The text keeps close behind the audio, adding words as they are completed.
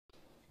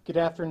Good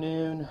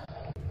afternoon.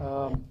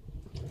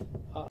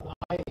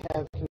 I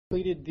have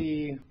completed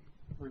the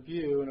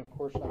review, and of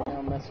course I'm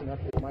now messing up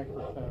the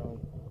microphone.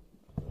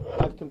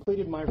 I've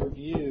completed my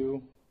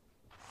review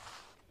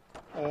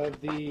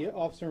of the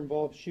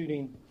officer-involved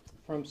shooting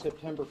from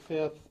September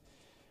 5th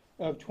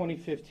of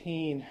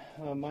 2015.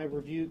 My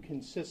review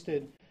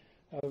consisted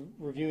of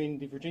reviewing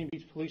the Virginia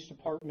Beach Police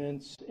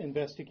Department's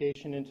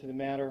investigation into the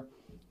matter,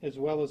 as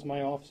well as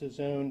my office's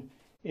own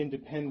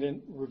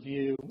independent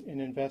review and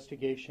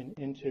investigation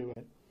into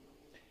it.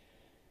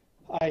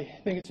 I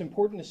think it's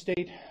important to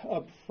state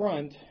up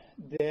front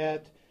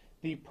that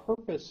the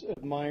purpose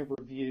of my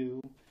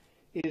review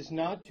is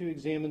not to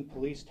examine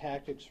police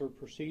tactics or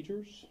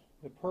procedures.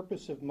 The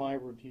purpose of my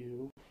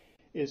review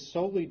is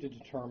solely to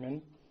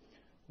determine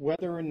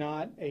whether or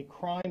not a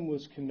crime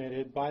was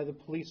committed by the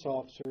police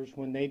officers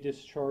when they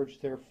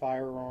discharged their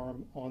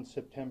firearm on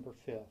September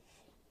 5th.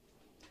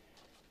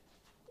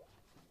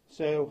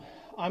 So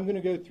I'm going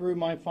to go through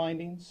my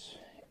findings,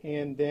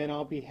 and then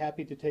I'll be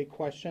happy to take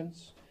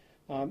questions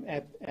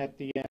at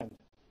the end.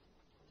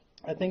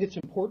 I think it's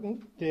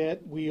important that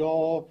we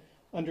all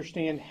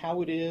understand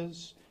how it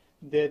is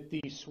that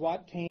the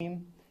SWAT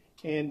team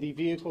and the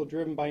vehicle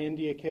driven by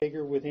India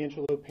Kager with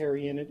Angelo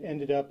Perry in it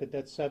ended up at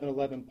that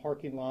 7-Eleven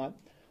parking lot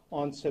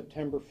on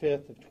September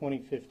 5th of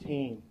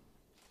 2015.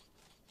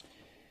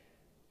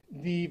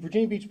 The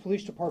Virginia Beach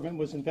Police Department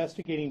was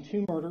investigating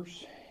 2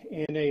 murders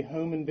and a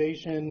home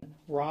invasion,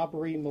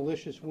 robbery,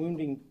 malicious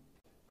wounding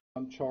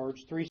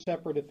charge, 3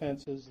 separate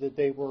offenses that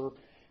they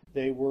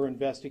were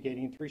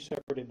investigating, 3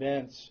 separate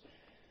events.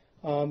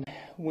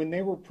 When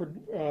they were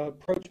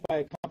approached by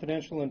a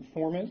confidential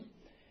informant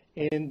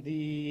in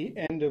the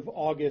end of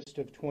August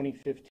of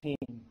 2015,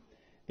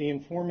 the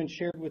informant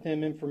shared with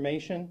them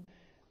information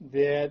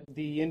that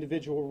the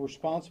individual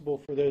responsible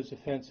for those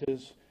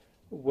offenses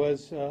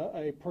was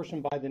a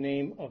person by the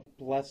name of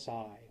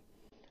Blesseye.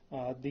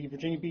 The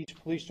Virginia Beach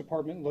Police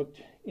Department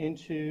looked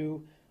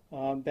into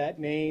that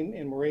name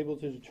and were able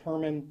to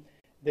determine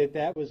that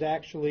that was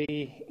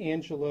actually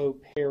Angelo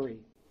Perry.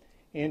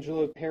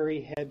 Angelo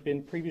Perry had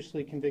been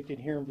previously convicted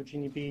here in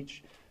Virginia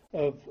Beach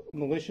of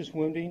malicious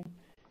wounding.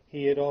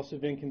 He had also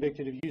been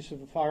convicted of use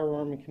of a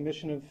firearm and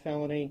commission of a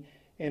felony,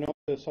 and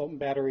also assault and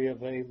battery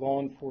of a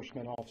law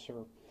enforcement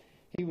officer.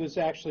 He was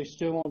actually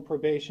still on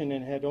probation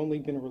and had only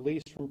been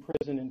released from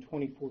prison in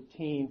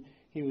 2014.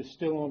 He was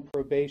still on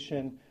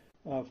probation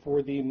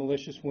for the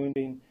malicious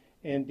wounding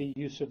and the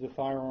use of the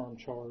firearm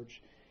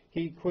charge.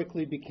 He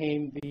quickly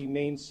became the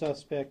main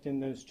suspect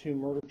in those 2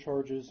 murder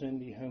charges and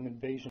the home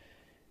invasion.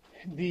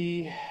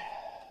 The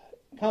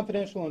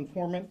confidential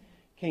informant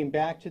came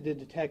back to the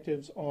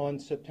detectives on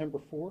September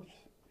 4th.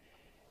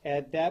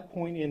 At that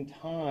point in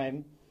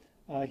time,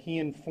 he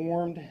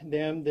informed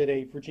them that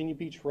a Virginia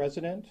Beach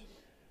resident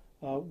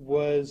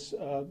was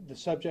the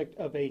subject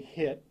of a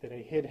hit, that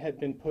a hit had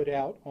been put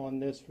out on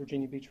this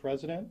Virginia Beach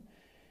resident,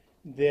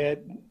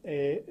 that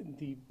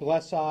the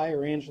Blesseye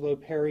or Angelo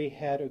Perry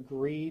had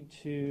agreed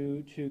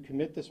to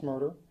commit this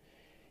murder,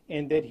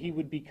 and that he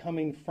would be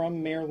coming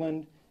from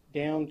Maryland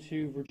down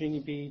to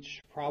Virginia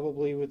Beach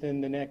probably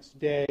within the next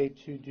day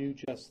to do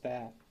just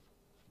that.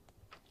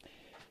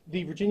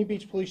 The Virginia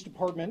Beach Police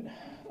Department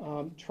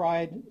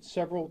tried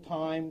several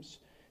times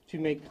to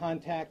make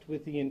contact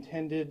with the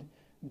intended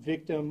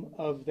victim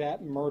of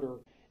that murder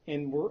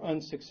and were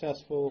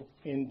unsuccessful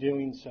in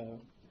doing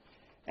so.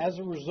 As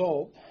a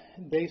result,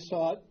 they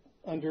sought,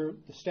 under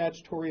the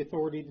statutory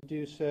authority to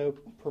do so,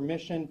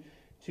 permission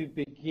to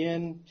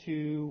begin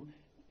to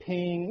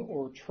ping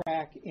or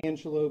track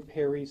Angelo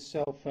Perry's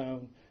cell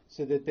phone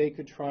so that they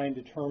could try and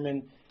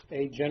determine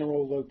a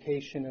general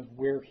location of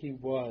where he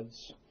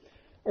was.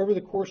 Over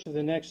the course of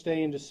the next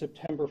day into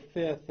September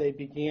 5th, they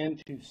began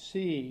to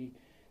see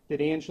that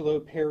Angelo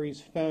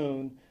Perry's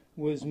phone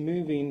was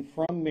moving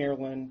from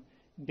Maryland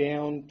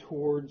down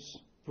towards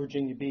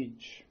Virginia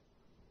Beach.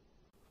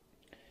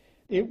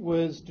 It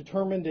was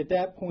determined at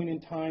that point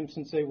in time,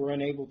 since they were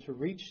unable to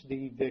reach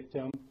the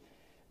victim,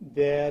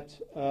 that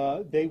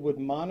they would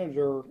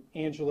monitor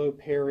Angelo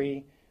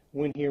Perry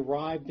when he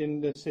arrived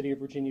in the city of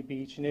Virginia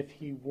Beach, and if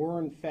he were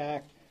in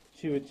fact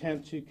to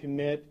attempt to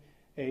commit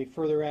a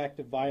further act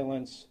of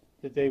violence,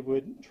 that they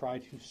would try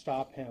to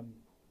stop him.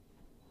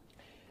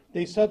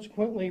 They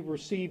subsequently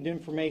received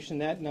information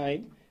that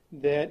night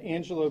that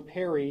Angelo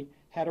Perry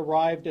had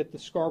arrived at the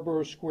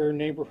Scarborough Square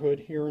neighborhood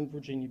here in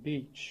Virginia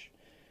Beach.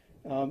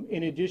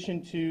 In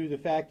addition to the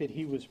fact that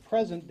he was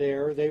present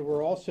there, they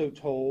were also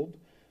told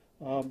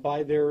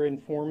by their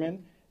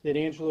informant that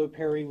Angelo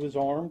Perry was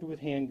armed with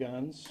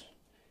handguns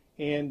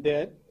and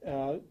that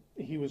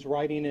he was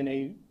riding in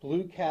a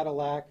blue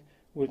Cadillac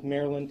with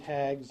Maryland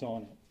tags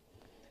on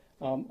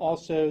it.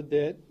 Also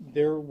that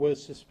there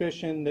was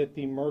suspicion that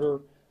the murder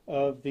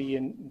of the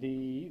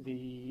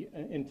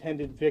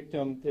intended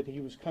victim, that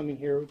he was coming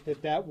here,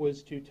 that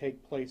was to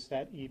take place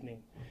that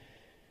evening.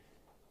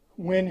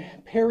 When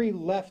Perry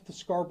left the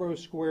Scarborough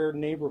Square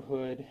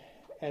neighborhood,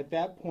 at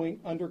that point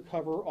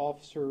undercover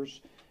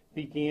officers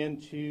began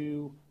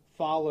to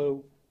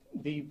follow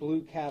the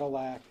blue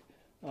Cadillac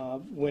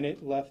when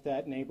it left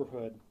that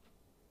neighborhood.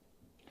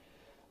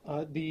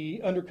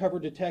 The undercover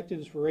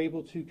detectives were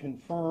able to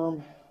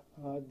confirm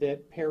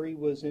that Perry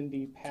was in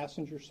the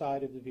passenger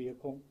side of the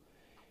vehicle,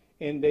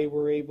 and they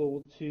were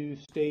able to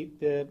state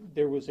that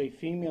there was a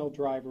female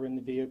driver in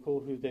the vehicle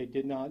who they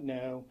did not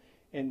know,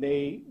 and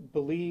they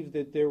believed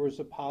that there was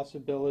a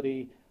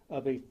possibility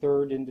of a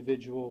third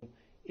individual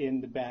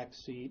in the back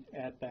seat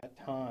at that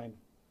time.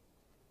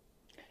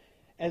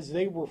 As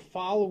they were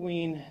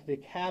following the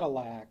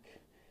Cadillac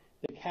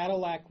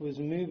was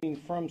moving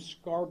from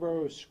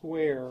Scarborough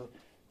Square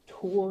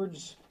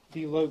towards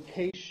the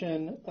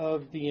location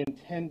of the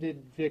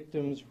intended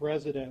victim's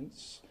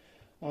residence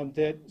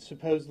that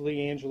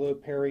supposedly Angelo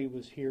Perry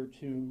was here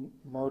to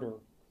murder.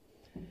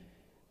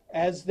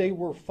 As they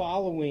were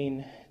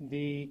following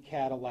the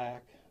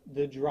Cadillac,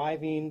 the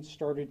driving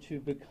started to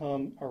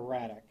become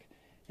erratic.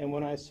 And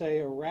when I say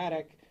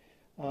erratic,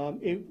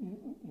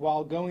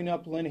 while going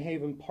up Lynn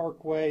Haven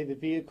Parkway, the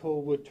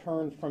vehicle would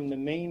turn from the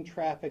main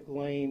traffic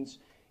lanes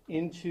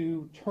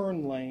into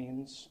turn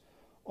lanes,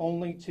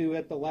 only to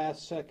at the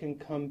last second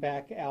come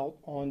back out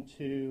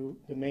onto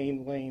the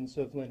main lanes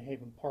of Lynn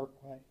Haven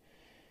Parkway,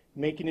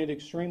 making it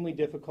extremely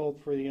difficult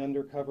for the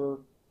undercover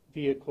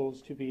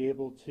vehicles to be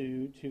able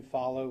to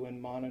follow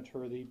and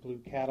monitor the blue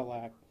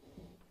Cadillac.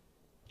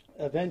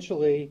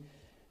 Eventually,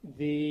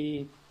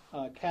 the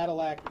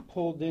Cadillac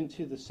pulled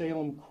into the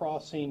Salem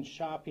Crossing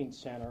Shopping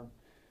Center,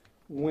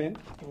 went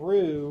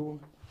through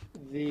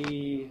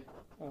the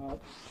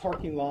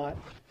parking lot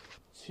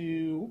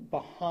to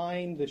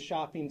behind the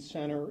shopping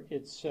center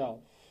itself.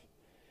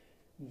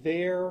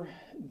 There,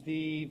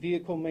 the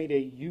vehicle made a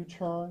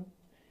U-turn,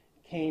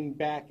 came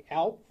back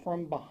out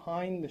from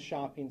behind the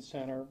shopping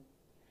center,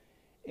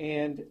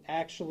 and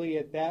actually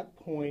at that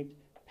point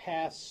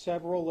passed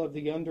several of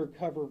the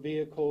undercover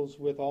vehicles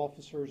with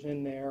officers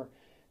in there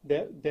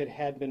that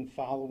had been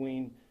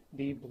following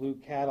the blue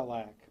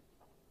Cadillac.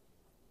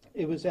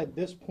 It was at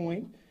this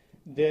point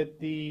that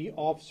the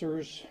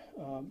officers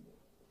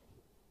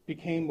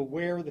became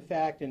aware of the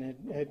fact and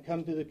had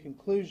come to the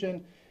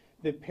conclusion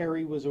that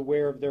Perry was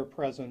aware of their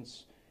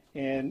presence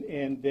and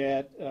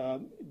that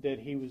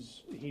he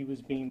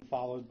was being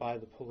followed by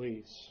the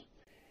police.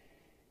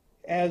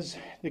 As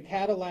the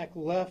Cadillac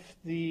left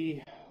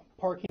the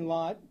parking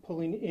lot,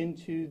 pulling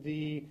into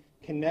the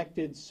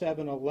connected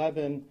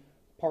 7-Eleven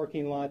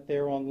parking lot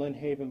there on Lynn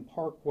Haven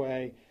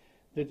Parkway,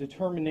 the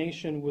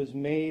determination was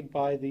made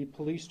by the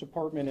police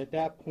department at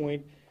that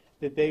point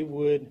that they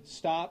would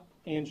stop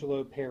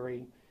Angelo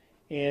Perry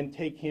and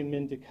take him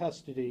into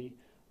custody,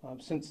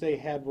 since they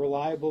had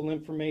reliable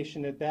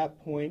information at that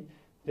point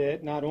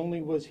that not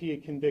only was he a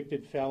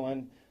convicted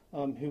felon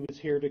who was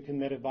here to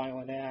commit a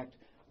violent act,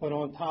 but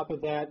on top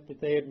of that,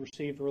 that they had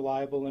received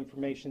reliable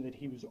information that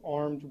he was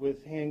armed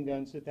with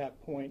handguns at that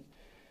point.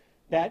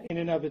 That in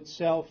and of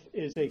itself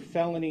is a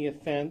felony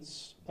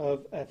offense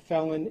of a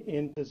felon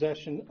in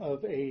possession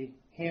of a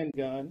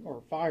handgun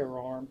or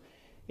firearm,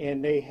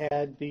 and they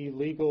had the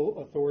legal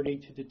authority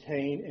to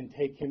detain and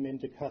take him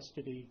into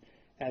custody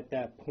at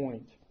that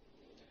point.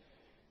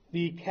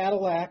 The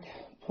Cadillac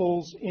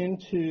pulls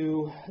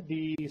into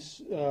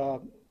these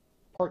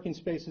parking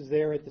spaces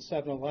there at the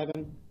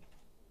 7-Eleven.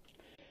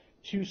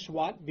 Two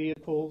SWAT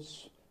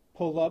vehicles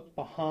pull up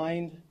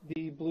behind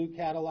the blue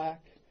Cadillac.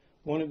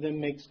 One of them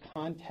makes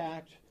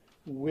contact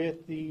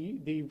with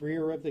the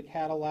rear of the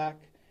Cadillac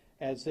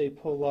as they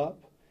pull up.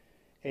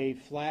 A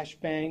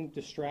flashbang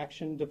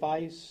distraction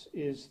device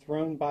is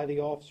thrown by the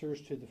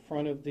officers to the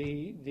front of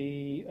the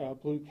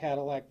blue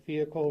Cadillac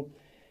vehicle,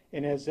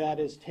 and as that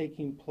is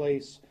taking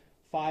place,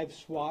 5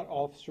 SWAT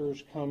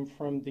officers come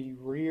from the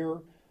rear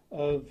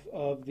of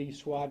the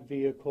SWAT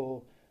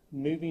vehicle,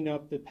 moving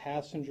up the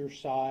passenger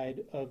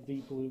side of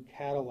the blue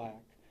Cadillac.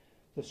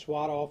 The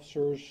SWAT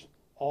officers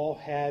all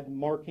had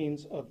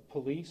markings of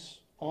police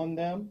on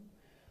them.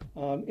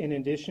 In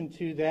addition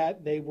to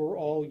that, they were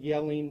all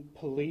yelling,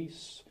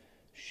 "Police,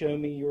 show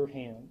me your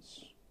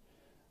hands."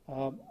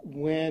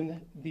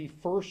 When the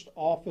first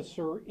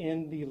officer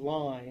in the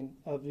line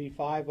of the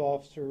 5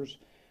 officers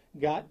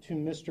got to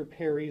Mr.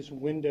 Perry's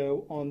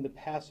window on the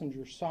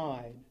passenger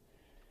side,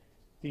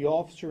 the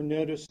officer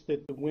noticed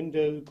that the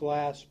window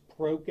glass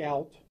broke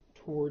out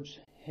towards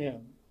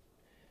him.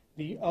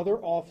 The other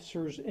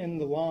officers in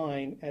the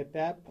line at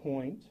that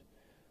point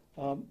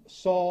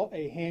saw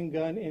a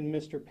handgun in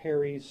Mr.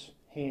 Perry's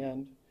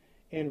hand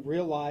and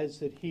realized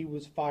that he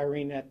was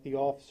firing at the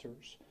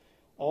officers.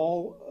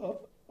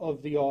 All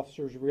of the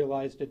officers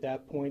realized at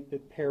that point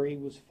that Perry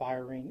was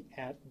firing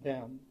at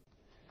them.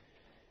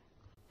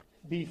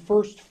 The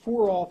first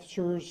 4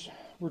 officers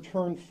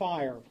returned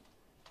fire.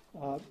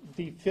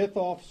 The 5th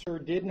officer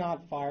did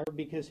not fire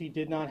because he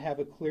did not have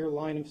a clear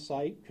line of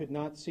sight, could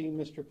not see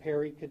Mr.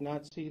 Perry, could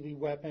not see the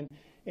weapon,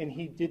 and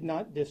he did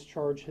not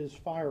discharge his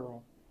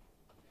firearm.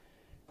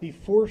 The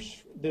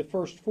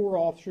first 4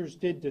 officers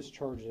did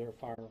discharge their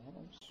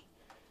firearms.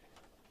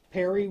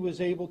 Perry was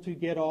able to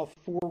get off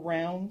 4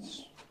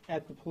 rounds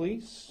at the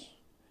police.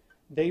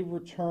 They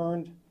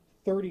returned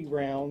 30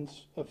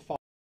 rounds of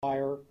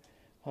fire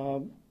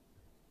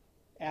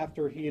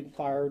after he had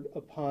fired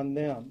upon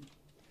them.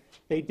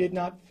 They did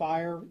not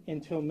fire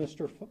until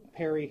Mr.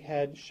 Perry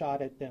had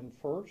shot at them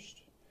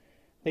first.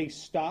 They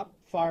stopped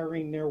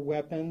firing their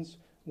weapons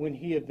when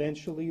he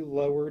eventually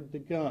lowered the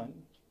gun.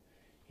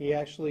 He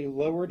actually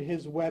lowered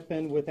his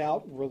weapon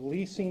without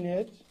releasing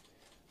it,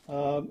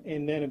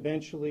 and then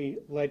eventually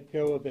let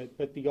go of it.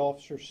 But the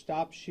officer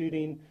stopped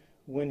shooting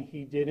when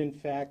he did in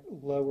fact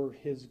lower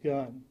his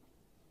gun.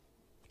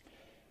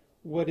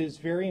 What is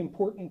very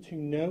important to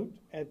note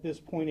at this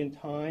point in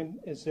time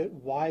is that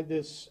why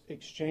this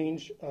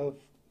exchange of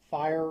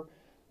fire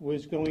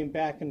was going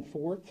back and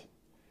forth.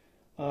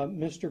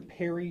 Mr.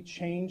 Perry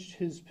changed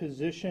his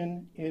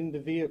position in the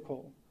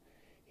vehicle.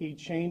 He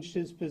changed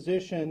his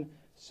position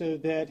so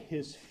that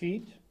his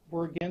feet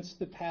were against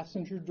the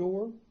passenger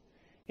door,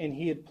 and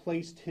he had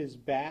placed his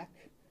back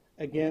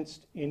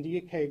against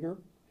India Kager,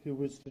 who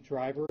was the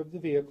driver of the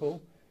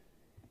vehicle,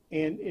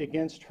 and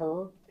against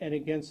her and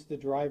against the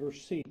driver's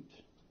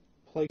seat,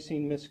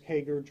 placing Miss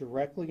Kager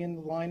directly in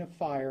the line of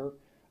fire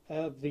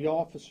of the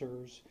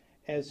officers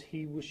as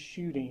he was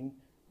shooting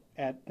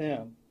at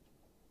them.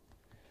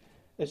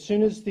 As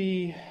soon as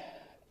the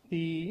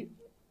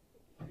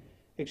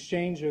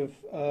exchange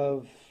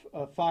of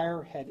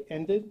fire had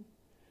ended,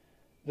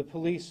 the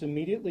police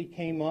immediately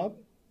came up,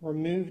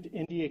 removed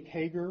India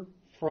Kager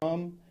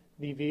from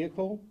the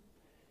vehicle,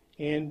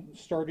 and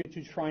started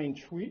to try and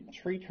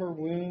treat her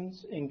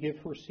wounds and give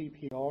her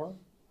CPR.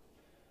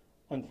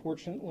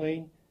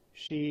 Unfortunately,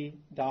 she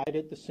died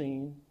at the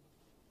scene,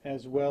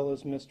 as well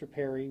as Mr.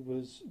 Perry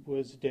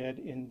was dead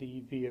in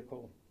the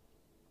vehicle.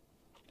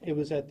 It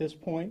was at this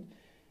point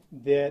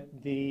that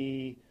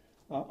the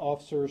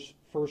officers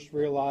first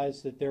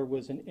realized that there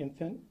was an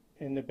infant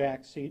in the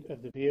back seat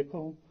of the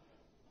vehicle.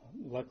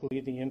 Luckily,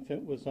 the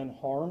infant was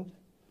unharmed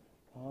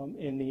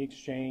in the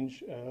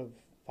exchange of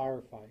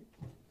firefight.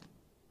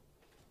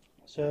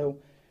 So,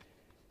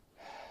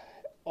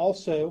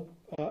 also,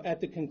 at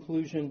the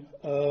conclusion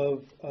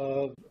of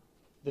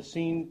the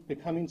scene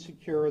becoming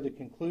secure, the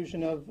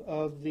conclusion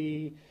of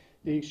the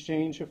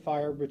exchange of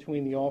fire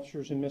between the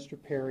officers and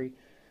Mr. Perry,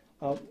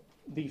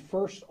 the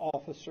first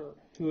officer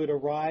who had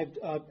arrived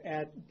up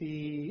at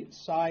the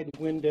side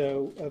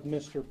window of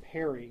Mr.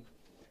 Perry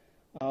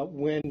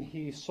when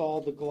he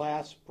saw the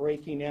glass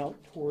breaking out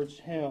towards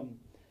him,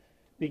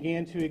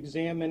 began to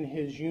examine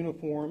his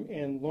uniform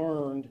and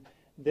learned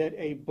that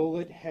a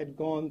bullet had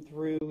gone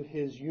through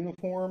his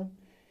uniform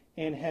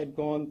and had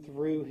gone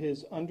through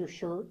his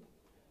undershirt,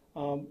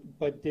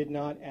 but did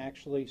not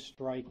actually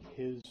strike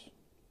his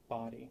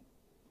body.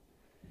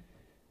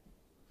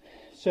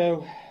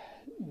 So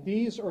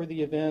these are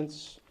the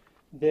events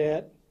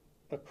that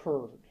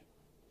occurred.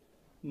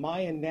 My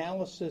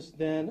analysis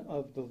then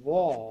of the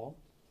law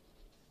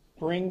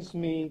brings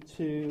me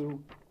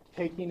to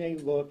taking a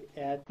look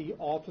at the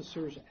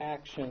officer's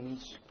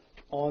actions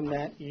on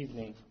that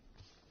evening.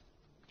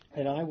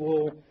 And I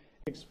will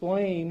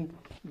explain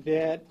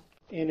that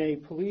in a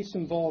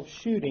police-involved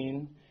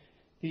shooting,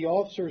 the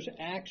officer's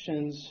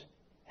actions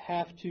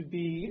have to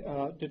be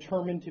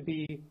determined to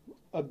be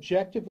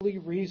objectively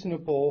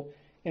reasonable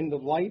in the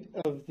light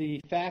of the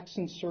facts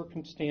and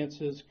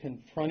circumstances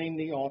confronting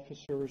the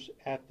officers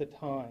at the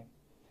time.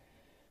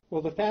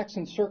 Well, the facts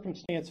and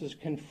circumstances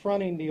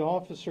confronting the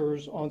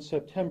officers on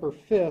September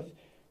 5th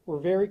were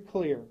very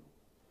clear.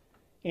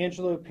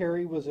 Angelo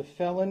Perry was a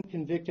felon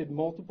convicted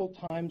multiple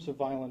times of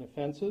violent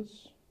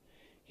offenses.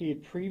 He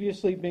had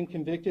previously been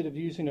convicted of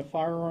using a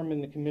firearm in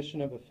the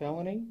commission of a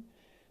felony.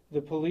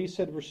 The police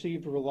had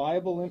received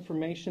reliable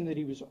information that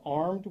he was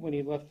armed when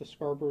he left the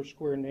Scarborough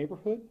Square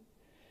neighborhood,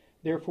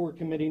 therefore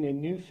committing a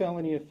new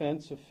felony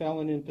offense of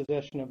felon in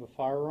possession of a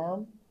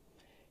firearm.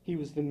 He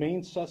was the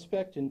main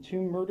suspect in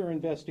 2 murder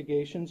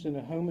investigations and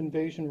a home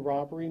invasion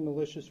robbery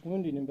malicious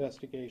wounding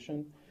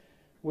investigation,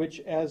 which,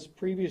 as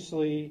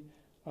previously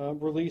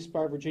released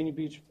by Virginia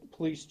Beach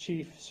Police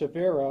Chief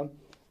Severa,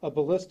 a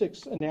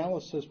ballistics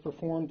analysis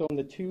performed on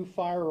the 2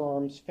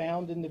 firearms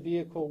found in the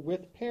vehicle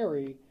with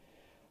Perry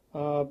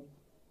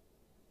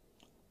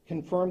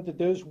confirmed that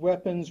those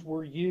weapons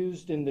were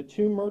used in the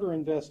 2 murder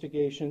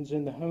investigations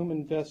in the home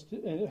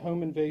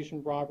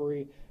invasion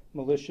robbery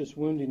malicious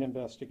wounding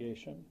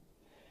investigation.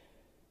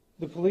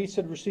 The police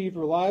had received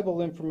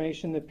reliable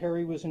information that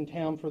Perry was in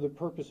town for the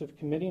purpose of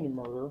committing a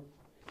murder,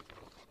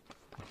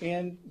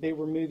 and they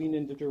were moving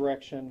in the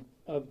direction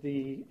of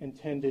the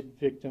intended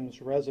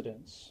victim's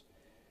residence.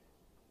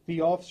 The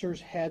officers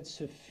had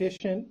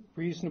sufficient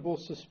reasonable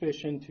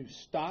suspicion to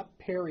stop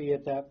Perry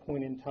at that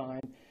point in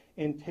time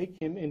and take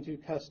him into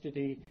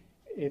custody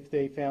if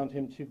they found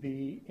him to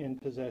be in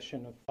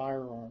possession of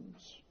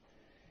firearms.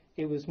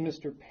 It was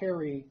Mr.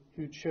 Perry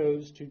who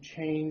chose to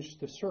change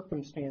the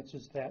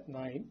circumstances that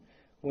night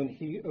when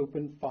he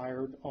opened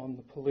fire on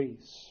the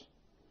police.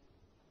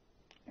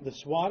 The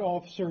SWAT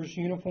officers'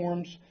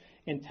 uniforms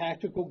and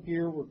tactical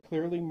gear were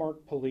clearly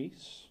marked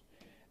police.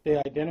 They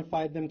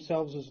identified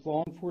themselves as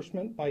law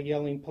enforcement by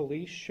yelling,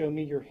 "Police, show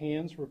me your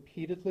hands,"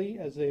 repeatedly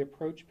as they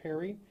approached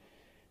Perry.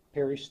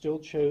 Perry still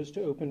chose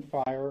to open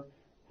fire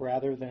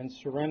rather than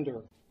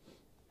surrender.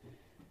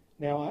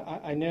 Now,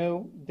 I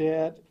know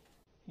that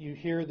you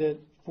hear that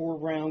 4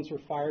 rounds are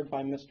fired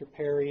by Mr.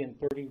 Perry and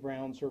 30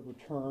 rounds are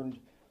returned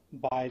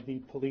by the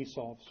police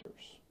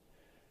officers.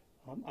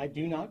 I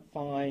do not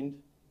find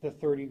the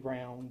 30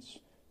 rounds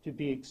to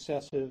be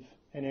excessive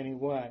in any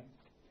way.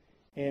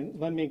 And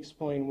let me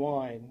explain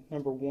why.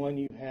 Number one,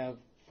 you have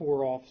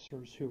 4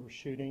 officers who were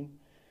shooting.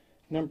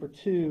 Number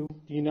 2,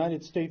 the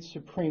United States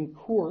Supreme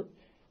Court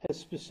has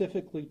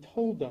specifically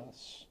told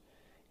us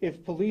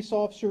if police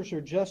officers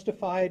are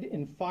justified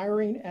in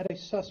firing at a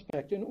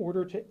suspect in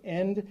order to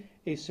end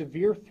a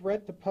severe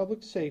threat to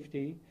public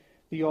safety,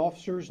 the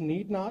officers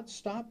need not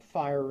stop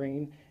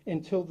firing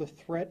until the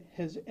threat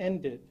has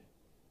ended.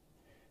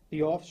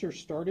 The officers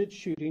started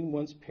shooting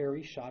once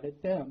Perry shot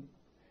at them.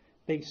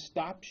 They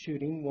stopped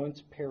shooting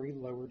once Perry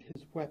lowered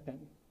his weapon.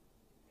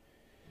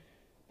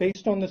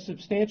 Based on the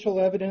substantial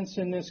evidence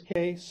in this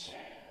case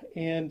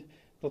and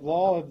the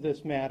law of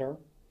this matter,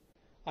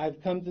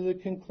 I've come to the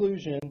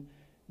conclusion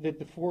that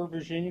the 4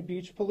 Virginia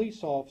Beach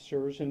police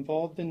officers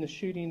involved in the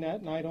shooting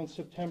that night on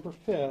September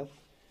 5th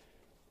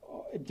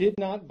did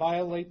not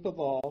violate the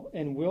law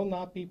and will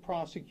not be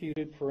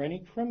prosecuted for any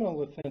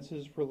criminal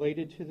offenses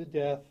related to the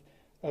death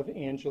of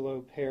Angelo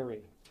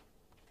Perry.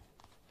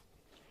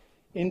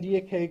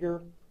 India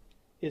Kager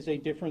is a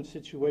different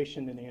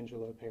situation than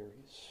Angelo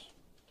Perry's.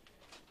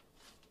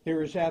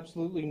 There is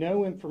absolutely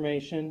no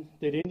information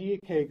that India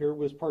Kager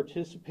was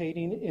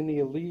participating in the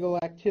illegal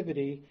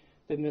activity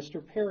that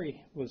Mr.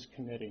 Perry was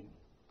committing.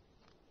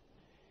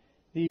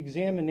 The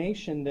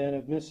examination then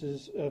of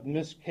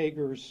Miss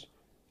Kager's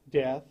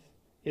death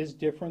is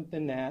different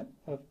than that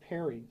of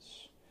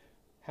Perry's.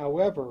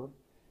 However,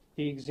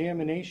 the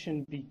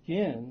examination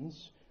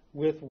begins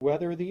with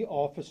whether the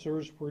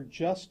officers were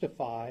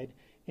justified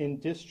in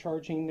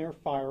discharging their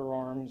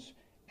firearms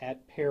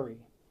at Perry.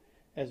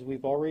 As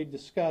we've already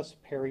discussed,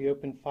 Perry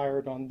opened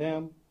fire on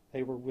them.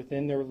 They were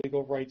within their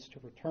legal rights to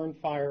return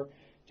fire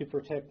to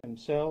protect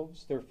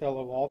themselves, their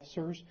fellow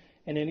officers,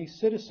 and any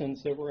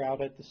citizens that were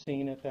out at the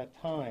scene at that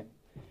time.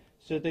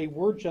 So they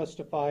were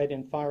justified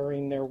in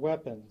firing their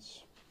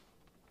weapons.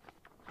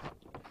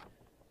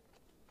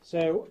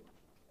 So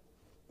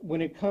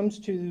when it comes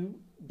to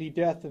the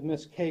death of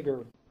Miss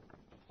Kager,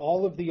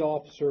 all of the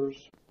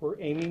officers were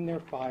aiming their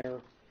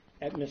fire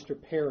at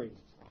Mr. Perry.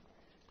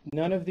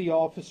 None of the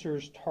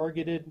officers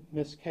targeted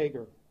Miss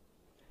Kager.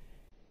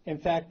 In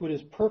fact, what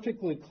is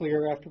perfectly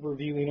clear after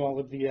reviewing all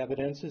of the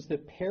evidence is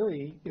that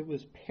it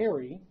was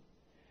Perry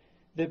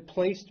that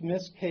placed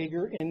Miss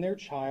Kager and their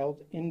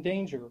child in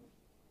danger.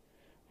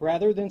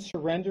 Rather than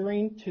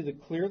surrendering to the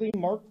clearly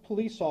marked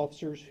police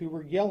officers who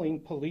were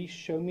yelling, "Police,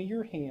 show me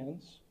your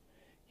hands,"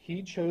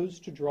 he chose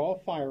to draw a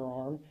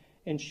firearm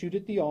and shoot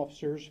at the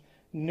officers,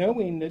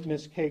 knowing that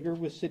Miss Kager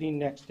was sitting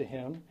next to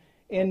him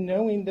and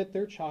knowing that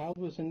their child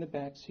was in the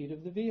back seat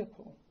of the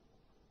vehicle.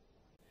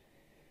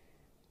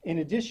 In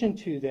addition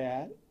to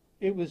that,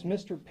 it was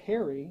Mr.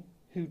 Perry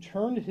who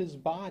turned his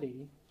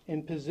body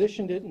and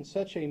positioned it in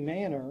such a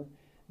manner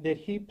that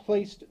he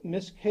placed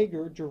Miss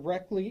Kager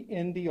directly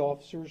in the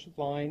officer's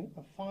line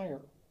of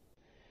fire.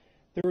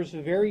 There is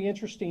a very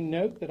interesting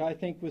note that I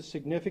think was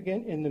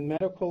significant in the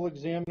medical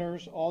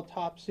examiner's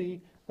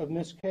autopsy of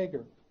Miss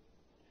Kager.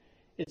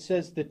 It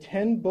says the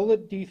 10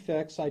 bullet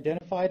defects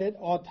identified at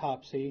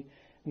autopsy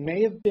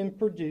may have been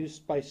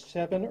produced by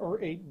 7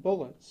 or 8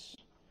 bullets.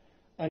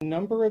 A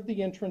number of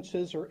the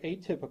entrances are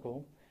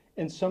atypical,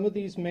 and some of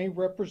these may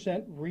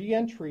represent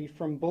re-entry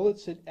from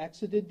bullets that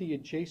exited the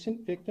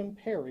adjacent victim,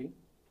 Perry.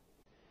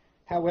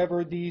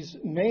 However, these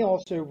may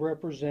also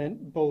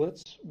represent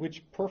bullets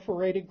which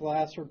perforated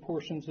glass or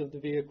portions of the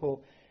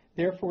vehicle.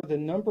 Therefore, the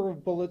number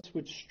of bullets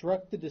which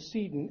struck the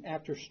decedent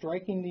after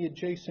striking the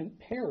adjacent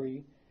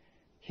Perry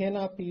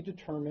cannot be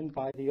determined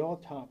by the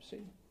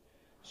autopsy.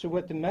 So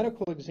what the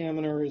medical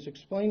examiner is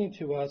explaining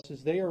to us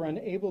is they are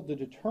unable to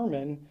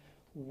determine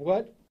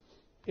what,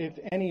 if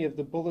any, of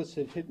the bullets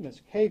that hit Miss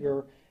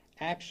Kager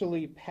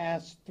actually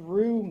passed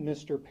through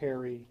Mr.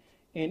 Perry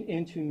and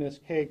into Miss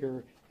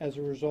Kager as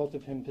a result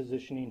of him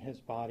positioning his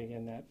body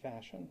in that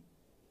fashion.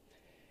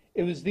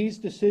 It was these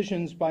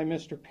decisions by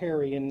Mr.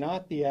 Perry and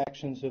not the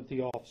actions of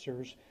the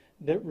officers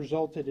that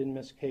resulted in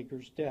Miss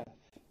Kager's death.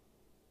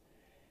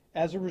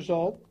 As a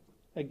result,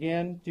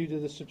 again, due to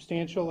the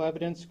substantial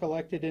evidence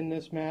collected in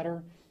this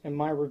matter and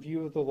my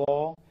review of the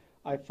law,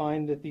 I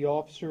find that the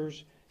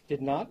officers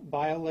did not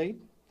violate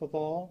the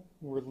law,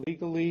 were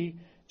legally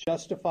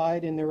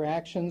justified in their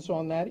actions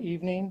on that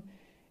evening,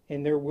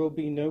 and there will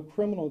be no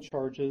criminal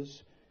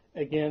charges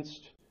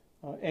against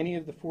any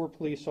of the 4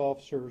 police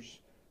officers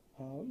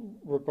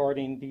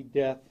regarding the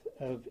death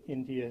of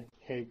India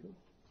Kager.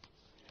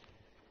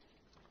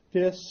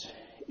 This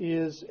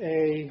is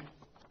an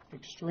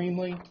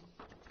extremely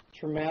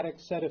traumatic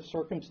set of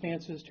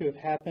circumstances to have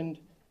happened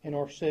in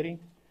our city.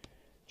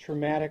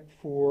 Traumatic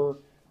for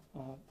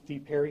the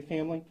Perry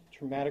family,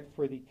 traumatic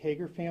for the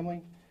Kager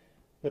family,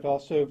 but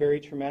also very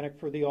traumatic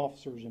for the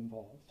officers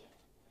involved.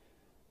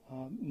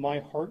 My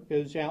heart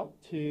goes out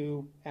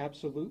to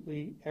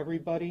absolutely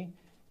everybody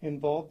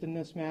involved in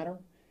this matter,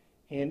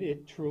 and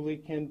it truly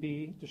can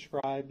be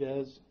described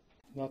as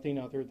nothing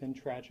other than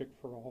tragic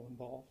for all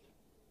involved.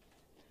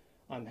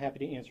 I'm happy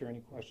to answer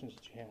any questions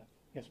that you have.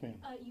 Yes, ma'am.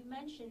 You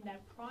mentioned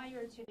that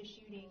prior to the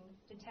shooting,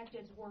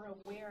 detectives were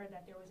aware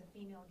that there was a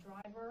female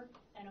driver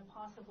and a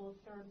possible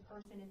third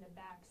person in the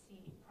back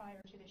seat prior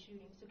to the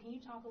shooting. So can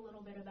you talk a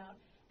little bit about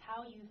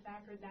how you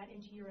factored that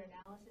into your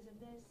analysis of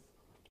this?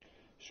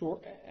 Sure,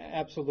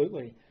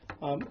 absolutely.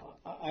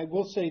 I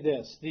will say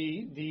this.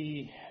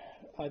 The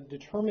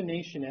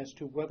determination as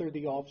to whether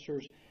the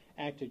officers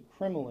acted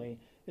criminally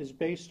is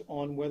based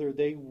on whether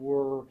they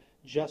were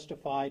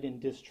justified in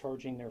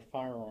discharging their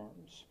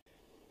firearms.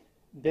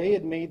 They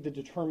had made the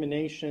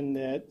determination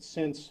that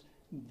since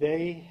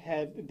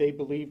they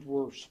believed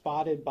were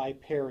spotted by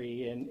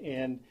Perry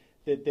and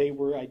that they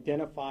were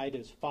identified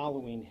as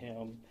following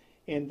him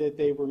and that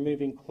they were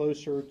moving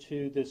closer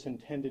to this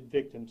intended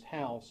victim's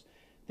house,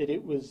 that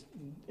it was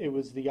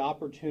the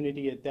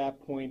opportunity at that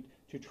point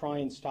to try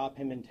and stop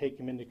him and take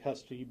him into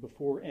custody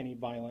before any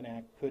violent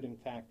act could in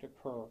fact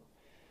occur.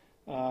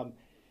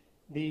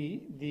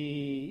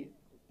 The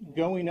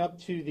going up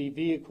to the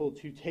vehicle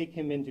to take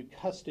him into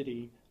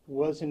custody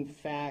was in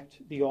fact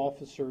the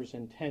officer's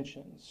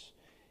intentions.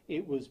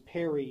 It was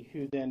Perry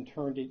who then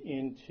turned it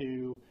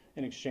into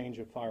an exchange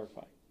of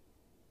firefight.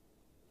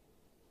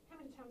 How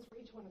many times were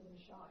each one of them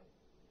shot?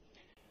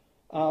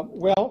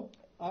 Well,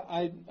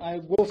 I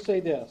will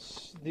say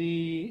this.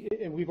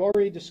 We've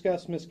already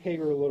discussed Ms.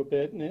 Kager a little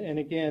bit, and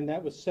again,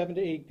 that was 7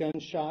 to 8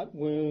 gunshot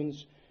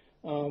wounds,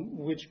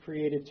 which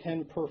created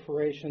 10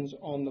 perforations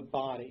on the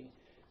body.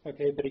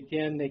 Okay, but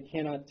again, they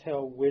cannot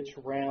tell which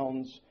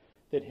rounds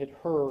that hit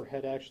her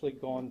had actually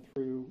gone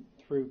through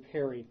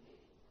Perry.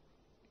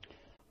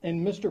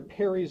 In Mr.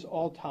 Perry's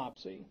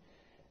autopsy,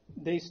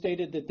 they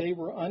stated that they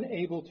were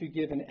unable to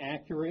give an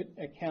accurate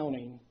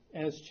accounting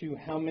as to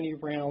how many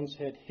rounds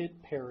had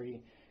hit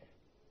Perry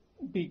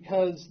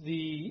because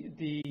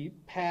the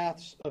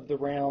paths of the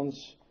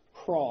rounds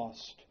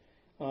crossed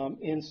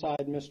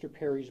inside Mr.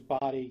 Perry's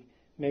body,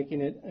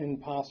 making it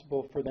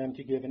impossible for them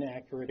to give an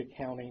accurate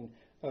accounting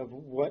of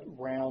what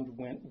round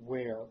went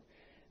where.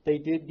 They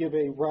did give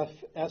a rough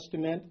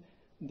estimate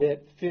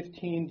that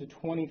 15 to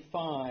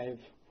 25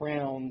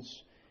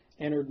 rounds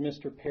entered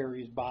Mr.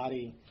 Perry's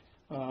body,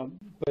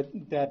 but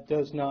that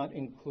does not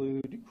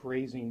include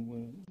grazing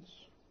wounds.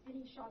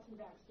 Any shots in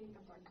the back seat?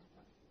 I'm sorry.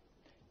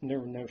 There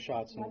were no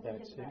shots in the Nothing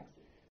back seat. back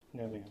seat.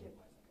 No, ma'am.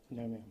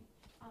 No, ma'am.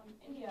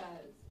 India's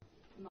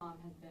mom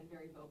has been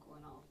very vocal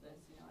in all of this,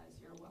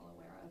 as you're well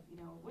aware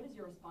of. What is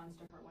your response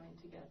to her wanting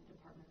to get the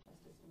Department of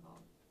Justice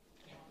involved?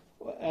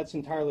 Well, that's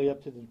entirely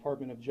up to the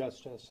Department of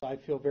Justice. I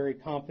feel very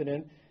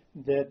confident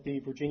that the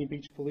Virginia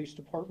Beach Police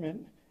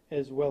Department,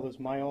 as well as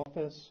my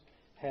office,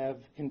 have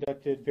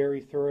conducted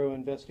very thorough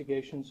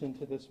investigations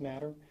into this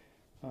matter.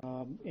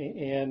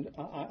 And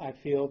I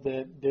feel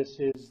that this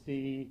is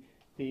the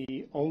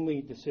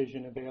only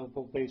decision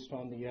available based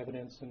on the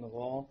evidence and the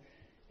law.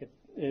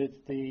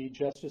 If the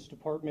Justice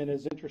Department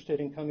is interested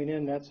in coming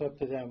in, that's up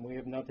to them. We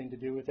have nothing to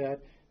do with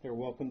that. They're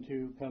welcome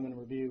to come and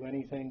review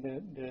anything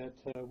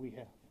that we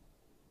have.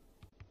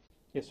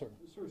 Yes, sir.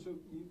 Sir, so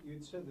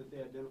you'd said that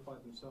they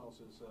identified themselves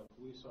as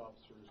police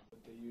officers,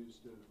 but they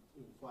used a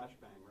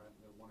flashbang, right?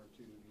 One or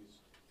two of these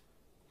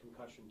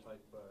concussion-type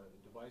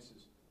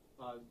devices.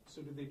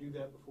 So did they do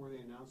that before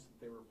they announced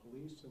that they were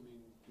police? I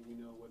mean, do we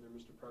know whether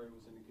Mr. Perry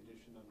was in a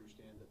condition to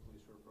understand that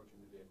police were approaching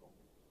the vehicle?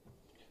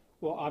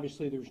 Well,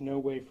 obviously, there's no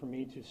way for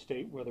me to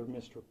state whether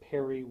Mr.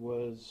 Perry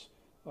was,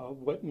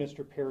 what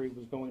Mr. Perry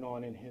was going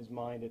on in his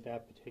mind at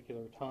that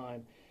particular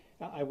time.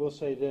 I will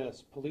say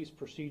this, police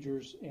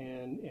procedures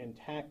and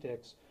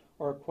tactics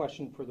are a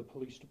question for the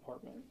police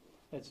department.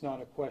 It's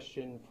not a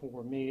question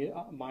for me.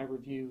 My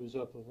review is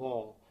of the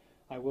law.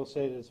 I will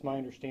say that it's my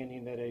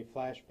understanding that a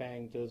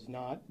flashbang does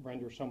not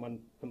render someone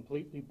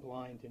completely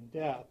blind and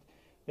deaf,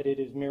 but it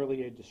is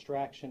merely a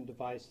distraction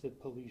device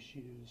that police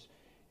use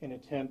in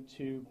attempt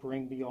to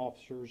bring the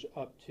officers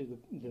up to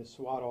the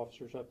SWAT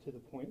officers up to the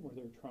point where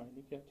they're trying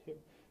to get to.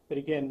 But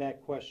again,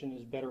 that question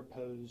is better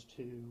posed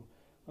to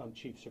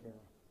Chief Severa.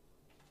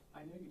 I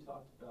know you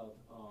talked about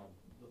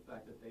the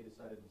fact that they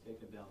decided to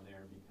take them down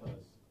there because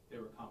they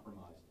were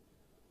compromised.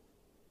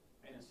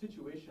 In a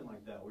situation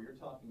like that, where you're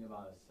talking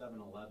about a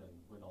 7-Eleven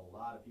with a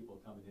lot of people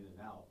coming in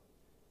and out,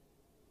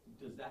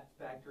 does that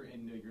factor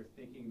into your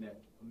thinking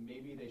that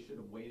maybe they should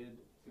have waited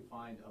to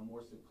find a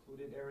more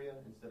secluded area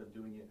instead of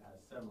doing it at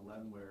a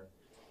 7-Eleven where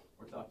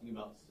we're talking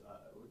about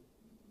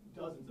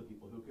dozens of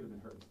people who could have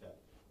been hurt instead?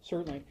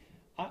 Certainly.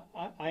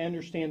 I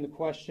understand the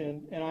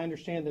question, and I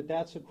understand that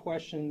that's a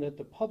question that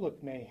the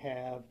public may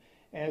have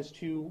as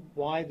to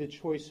why the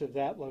choice of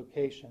that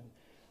location.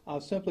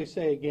 I'll simply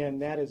say again,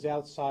 that is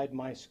outside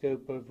my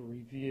scope of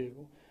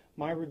review.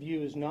 My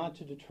review is not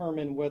to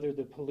determine whether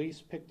the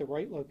police picked the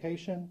right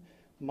location.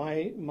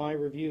 My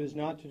review is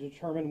not to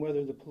determine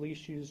whether the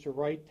police used the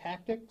right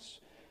tactics.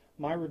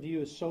 My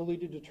review is solely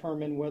to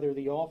determine whether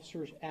the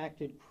officers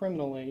acted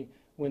criminally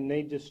when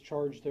they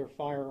discharged their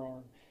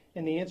firearm.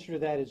 And the answer to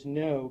that is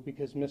no,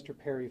 because Mr.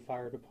 Perry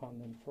fired upon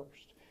them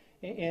first.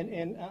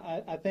 And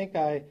I think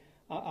I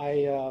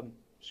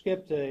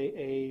skipped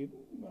a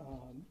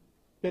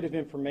bit of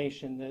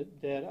information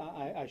that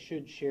I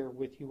should share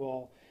with you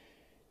all.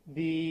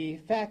 The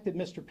fact that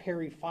Mr.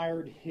 Perry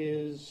fired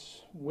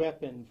his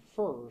weapon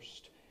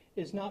first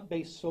is not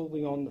based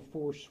solely on the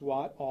 4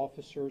 SWAT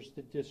officers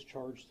that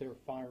discharged their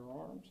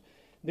firearms.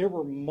 There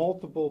were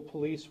multiple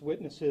police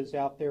witnesses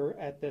out there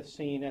at the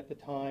scene at the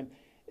time,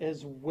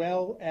 as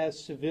well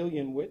as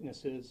civilian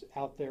witnesses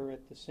out there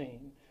at the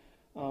scene.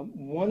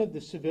 One of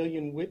the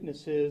civilian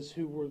witnesses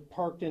who were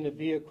parked in a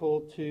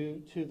vehicle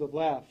to the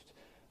left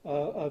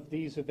of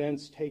these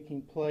events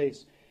taking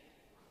place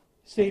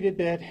stated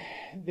that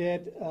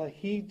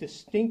he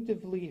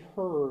distinctively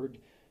heard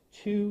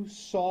 2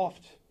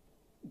 soft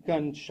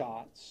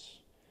gunshots,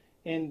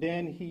 and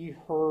then he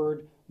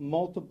heard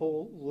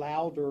multiple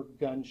louder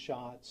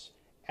gunshots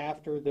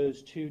after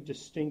those 2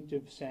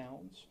 distinctive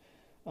sounds.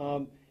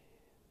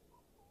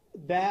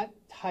 That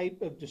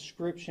type of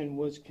description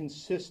was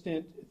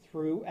consistent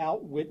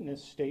throughout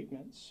witness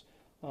statements.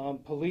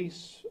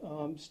 Police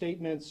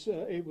statements,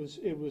 it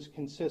was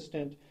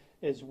consistent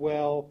as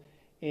well.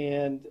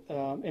 And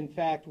in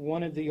fact,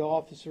 one of the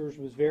officers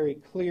was very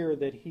clear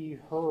that he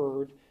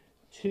heard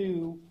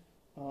 2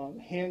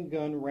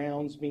 handgun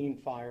rounds being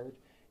fired,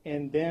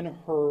 and then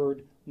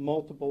heard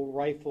multiple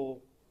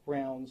rifle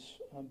rounds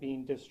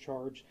being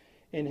discharged.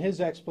 And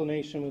his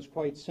explanation was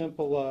quite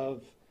simple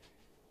of,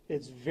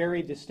 it's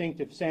very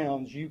distinctive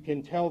sounds. You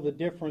can tell the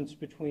difference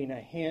between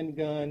a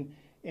handgun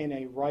and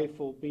a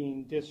rifle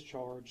being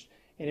discharged.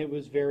 And it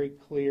was very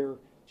clear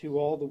to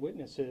all the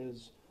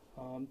witnesses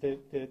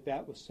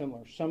that was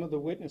similar. Some of the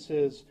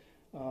witnesses,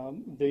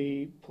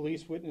 the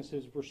police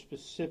witnesses, were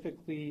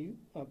specifically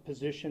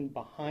positioned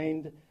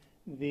behind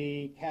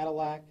the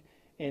Cadillac,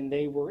 and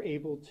they were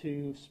able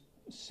to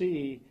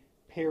see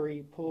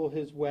Perry pull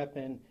his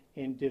weapon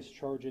and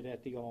discharge it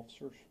at the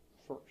officers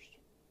first.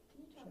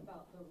 Can you talk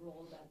about the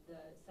role that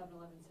the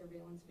 7-Eleven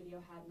surveillance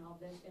video had in all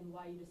this, and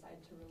why you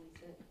decided to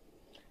release it?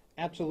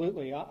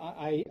 Absolutely.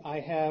 I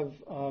have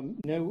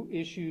no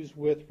issues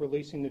with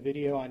releasing the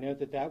video. I know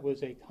that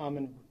was a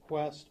common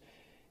request.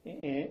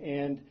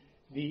 And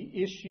the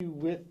issue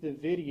with the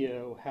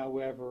video,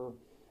 however,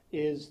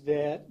 is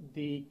that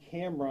the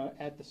camera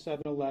at the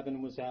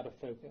 7-Eleven was out of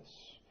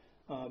focus.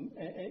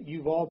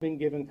 You've all been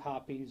given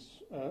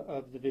copies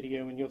of the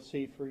video, and you'll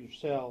see for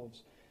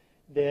yourselves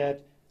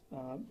that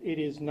it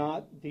is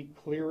not the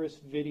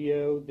clearest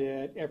video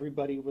that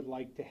everybody would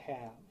like to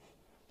have.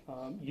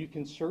 You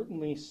can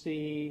certainly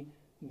see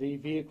the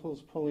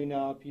vehicles pulling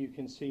up. You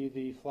can see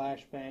the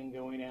flashbang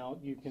going out.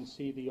 You can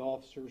see the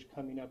officers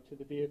coming up to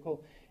the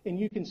vehicle. And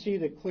you can see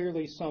that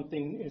clearly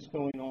something is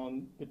going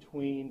on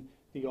between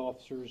the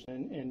officers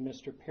and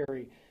Mr.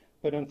 Perry.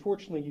 But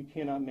unfortunately, you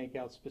cannot make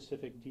out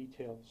specific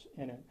details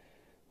in it.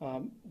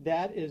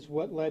 That is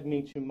what led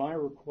me to my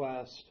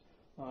request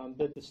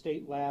that the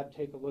state lab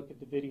take a look at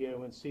the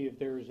video and see if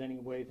there is any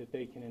way that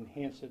they can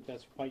enhance it.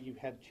 That's why you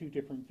have 2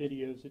 different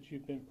videos that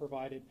you've been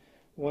provided.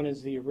 One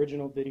is the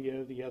original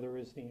video, the other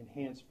is the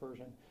enhanced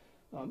version.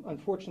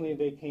 Unfortunately,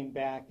 they came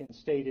back and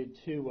stated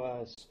to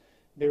us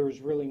there is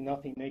really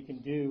nothing they can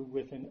do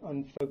with an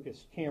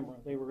unfocused camera.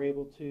 They were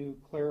able to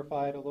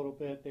clarify it a little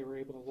bit, they were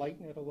able to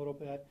lighten it a little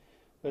bit,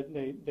 but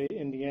they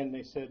in the end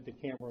they said the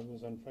camera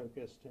was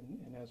unfocused,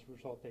 and as a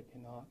result they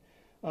cannot.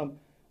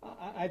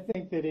 I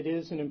think that it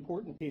is an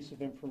important piece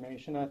of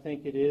information. I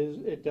think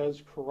it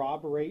does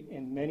corroborate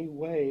in many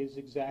ways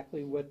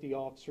exactly what the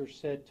officers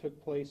said took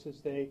place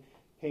as they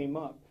came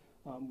up.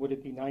 Would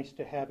it be nice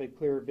to have a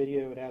clearer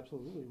video? It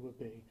absolutely would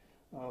be.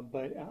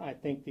 But I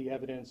think the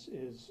evidence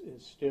is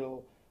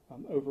still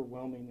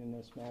overwhelming in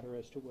this matter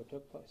as to what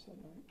took place that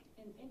night.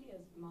 And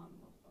India's mom,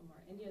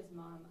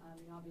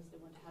 you obviously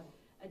want to have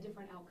a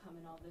different outcome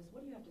in all this.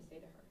 What do you have to say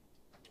to her?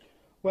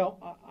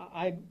 Well,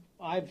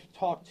 I've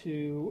talked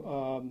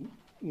to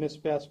Miss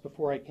Best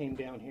before I came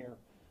down here.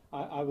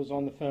 I was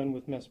on the phone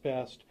with Miss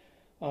Best.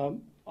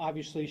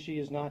 Obviously, she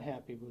is not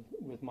happy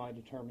with my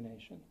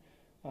determination.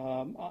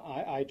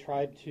 I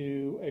tried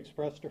to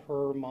express to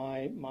her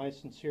my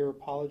sincere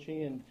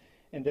apology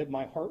and that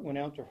my heart went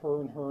out to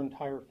her and her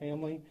entire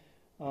family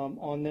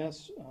on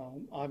this.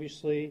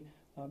 Obviously,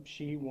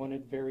 she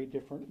wanted very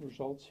different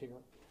results here.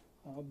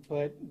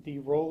 But the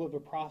role of a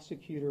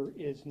prosecutor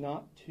is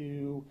not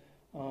to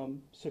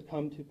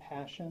succumb to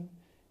passion.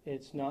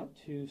 It's not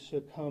to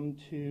succumb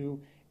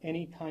to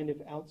any kind of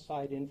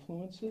outside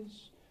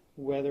influences,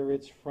 whether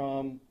it's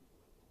from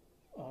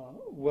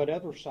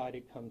whatever side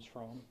it comes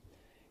from.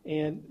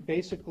 And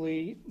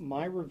basically,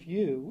 my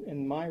review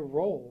and my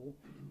role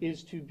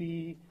is to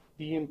be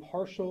the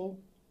impartial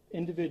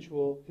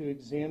individual who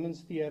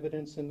examines the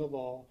evidence in the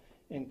law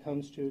and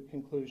comes to a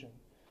conclusion.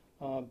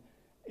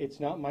 It's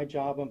not my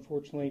job,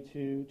 unfortunately,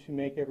 to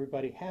make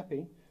everybody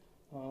happy,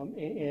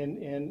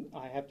 and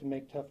I have to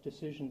make tough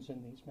decisions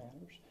in these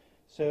matters.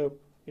 So,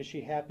 is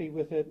she happy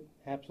with it?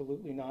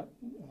 Absolutely not.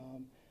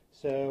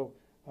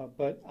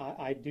 But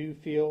I do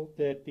feel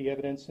that the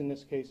evidence in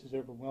this case is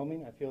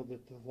overwhelming. I feel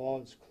that the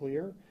law is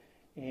clear,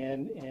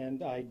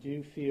 and I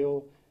do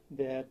feel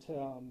that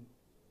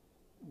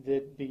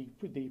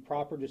the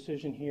proper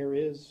decision here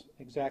is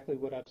exactly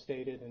what I've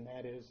stated, and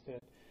that is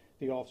that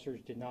the officers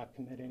did not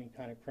commit any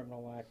kind of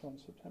criminal act on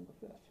September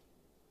 5th.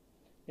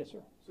 Yes,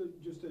 sir. So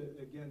just to,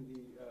 again,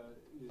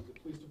 the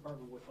police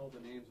department withheld the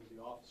names of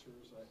the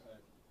officers.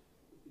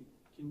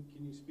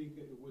 Can you speak,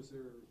 was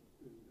there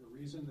a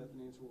reason that the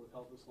names were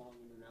withheld this long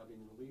and they're now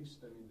being released?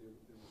 I mean, there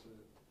was a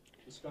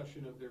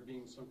discussion of there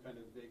being some kind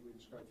of vaguely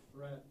described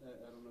threat.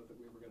 I don't know that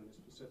we ever got into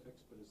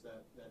specifics, but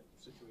has that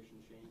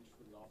situation changed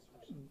for the officers?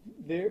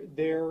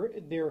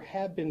 There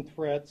have been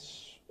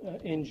threats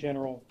in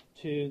general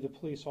to the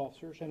police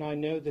officers, and I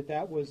know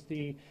that was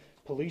the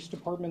police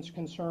department's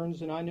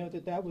concerns, and I know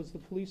that was the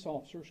police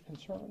officers'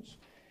 concerns.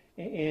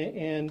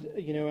 And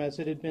you know, as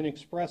it had been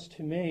expressed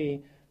to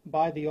me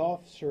by the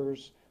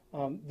officers,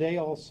 they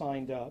all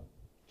signed up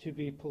to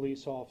be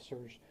police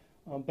officers,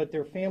 but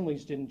their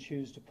families didn't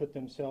choose to put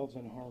themselves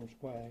in harm's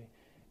way,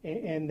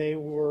 and they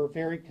were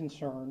very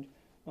concerned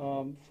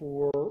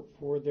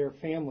for their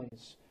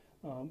families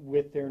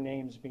with their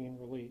names being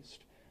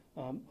released.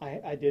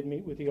 I did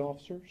meet with the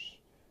officers.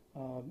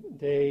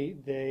 They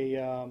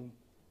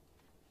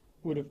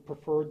would have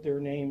preferred their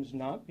names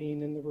not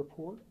being in the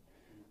report.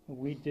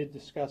 We did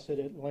discuss it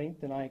at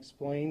length, and I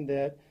explained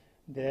that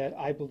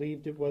I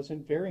believed it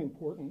wasn't very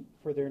important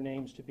for their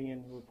names to be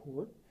in the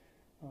report.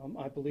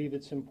 I believe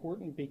it's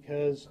important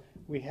because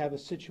we have a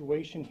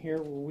situation here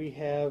where we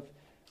have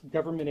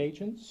government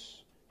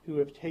agents who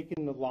have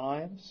taken the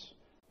lives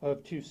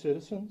of 2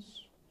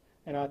 citizens,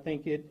 and I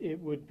think it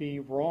would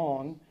be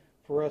wrong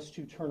for us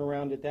to turn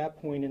around at that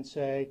point and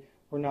say,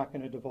 we're not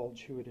going to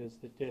divulge who it is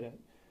that did it.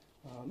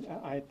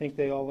 I think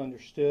they all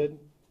understood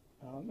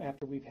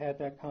after we've had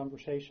that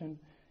conversation,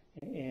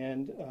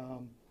 and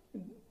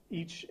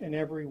each and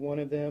every one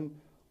of them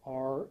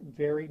are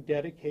very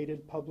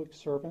dedicated public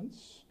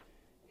servants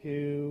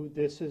who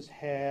this has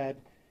had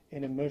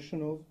an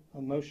emotional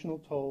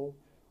toll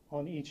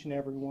on each and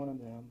every one of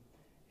them.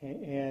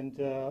 And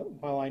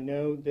while I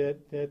know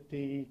that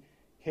the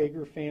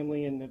Kager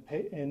family and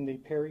the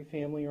Perry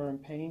family are in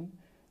pain,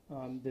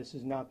 this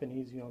has not been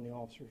easy on the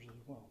officers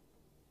as well.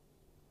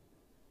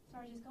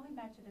 Sorry, just going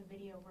back to the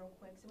video real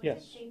quick. So Yes.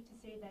 is it safe to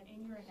say that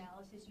in your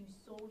analysis you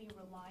solely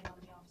relied on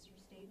the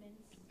officer's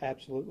statements?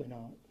 Absolutely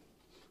not.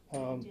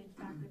 You did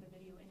factor the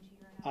video into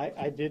your analysis?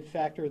 I did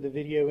factor the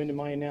video into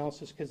my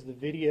analysis because the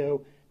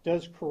video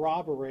does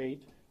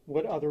corroborate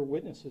what other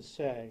witnesses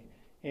say.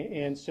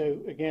 And so,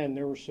 again,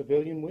 there were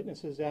civilian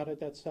witnesses out at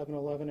that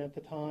 7-Eleven at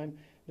the time.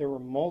 There were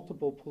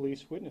multiple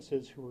police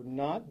witnesses who were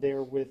not there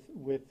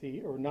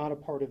or not a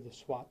part of the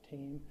SWAT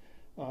team.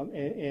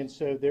 And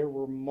so there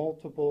were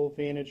multiple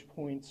vantage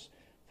points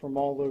from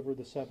all over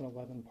the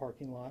 7-Eleven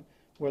parking lot,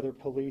 whether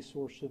police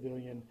or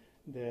civilian,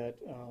 that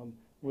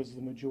was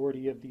the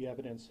majority of the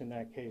evidence in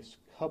that case,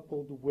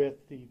 coupled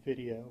with the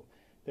video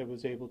that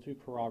was able to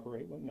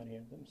corroborate what many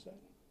of them said.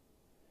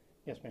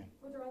 Yes, ma'am.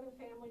 Were there other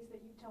families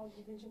that you told,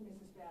 you mentioned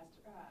Mrs. Best,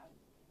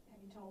 have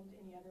you told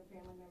any other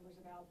family members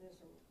about this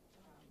or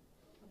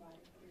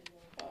provided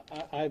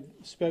your I've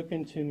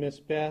spoken to Miss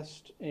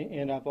Best,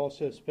 and I've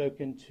also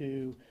spoken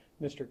to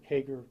Mr.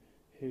 Kager,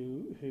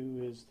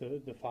 who is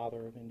the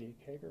father of India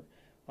Kager.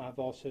 I've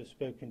also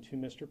spoken to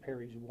Mr.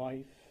 Perry's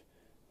wife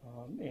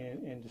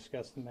and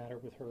discussed the matter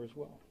with her as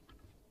well.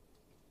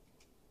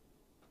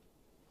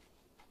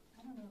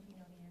 I don't know if you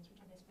know the answer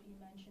to this, but you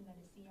mentioned that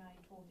a CI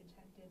told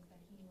detectives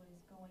that he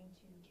was going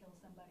to kill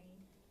somebody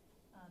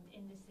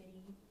in the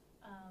city.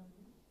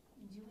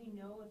 Do we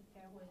know if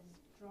there was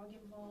drug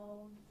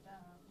involved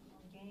or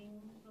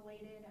gang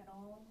related at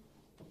all?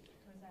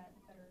 Or is that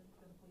better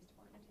for the police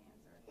department to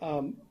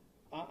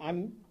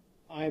answer?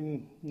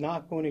 I'm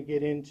not going to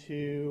get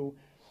into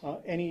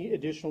any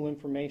additional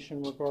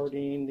information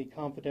regarding the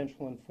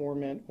confidential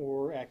informant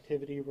or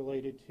activity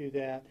related to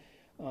that.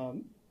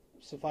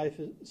 Suffice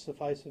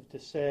it to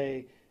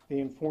say, the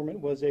informant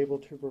was able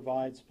to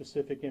provide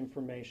specific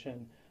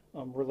information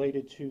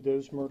related to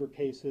those murder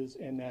cases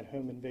and that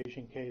home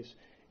invasion case,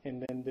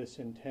 and then this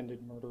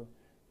intended murder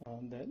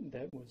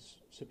that was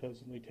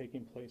supposedly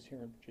taking place here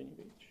in Virginia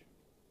Beach.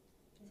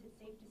 Is it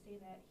safe to say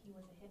that he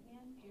was a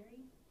hitman, Perry?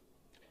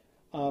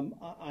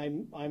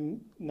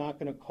 I'm not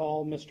going to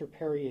call Mr.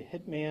 Perry a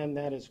hitman.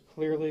 That is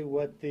clearly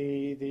what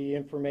the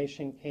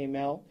information came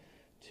out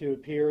to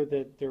appear,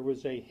 that there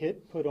was a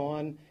hit put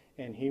on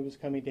and he was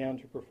coming down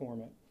to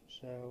perform it.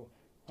 So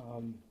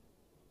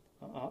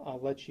I'll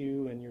let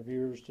you and your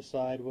viewers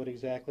decide what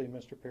exactly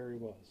Mr. Perry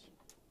was.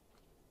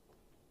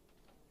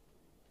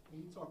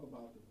 When you talk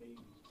about the baby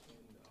and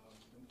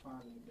them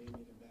finding the baby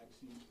in the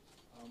backseat,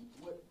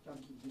 what kind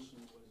of condition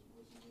was he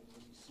in?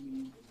 Was he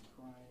asleep? Was he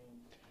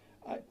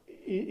crying?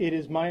 It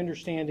is my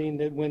understanding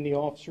that when the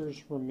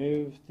officers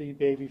removed the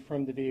baby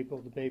from the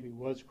vehicle, the baby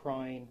was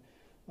crying.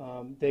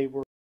 They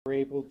were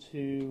able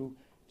to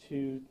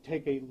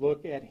take a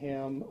look at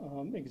him,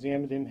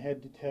 examined him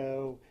head to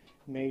toe,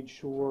 made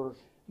sure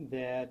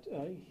that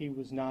he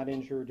was not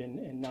injured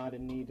and not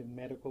in need of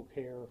medical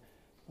care.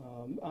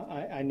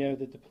 I know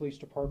that the police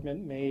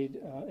department made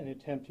an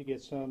attempt to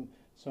get some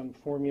some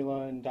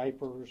formula and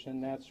diapers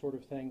and that sort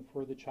of thing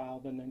for the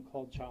child, and then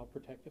called Child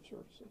Protective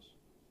Services.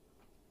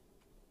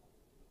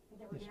 But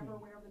they were Yes, never ma'am.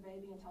 aware of the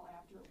baby until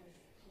after the shooting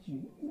was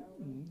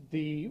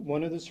over?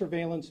 One of the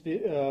surveillance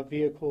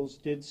vehicles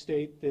did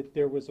state that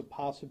there was a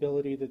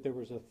possibility that there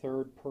was a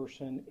third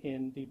person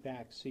in the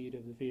back seat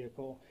of the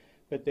vehicle,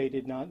 but they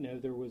did not know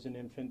there was an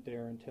infant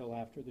there until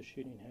after the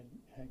shooting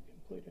had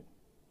completed.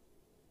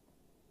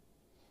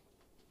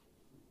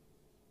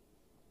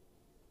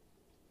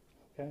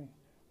 Okay.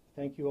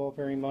 Thank you all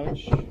very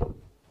much.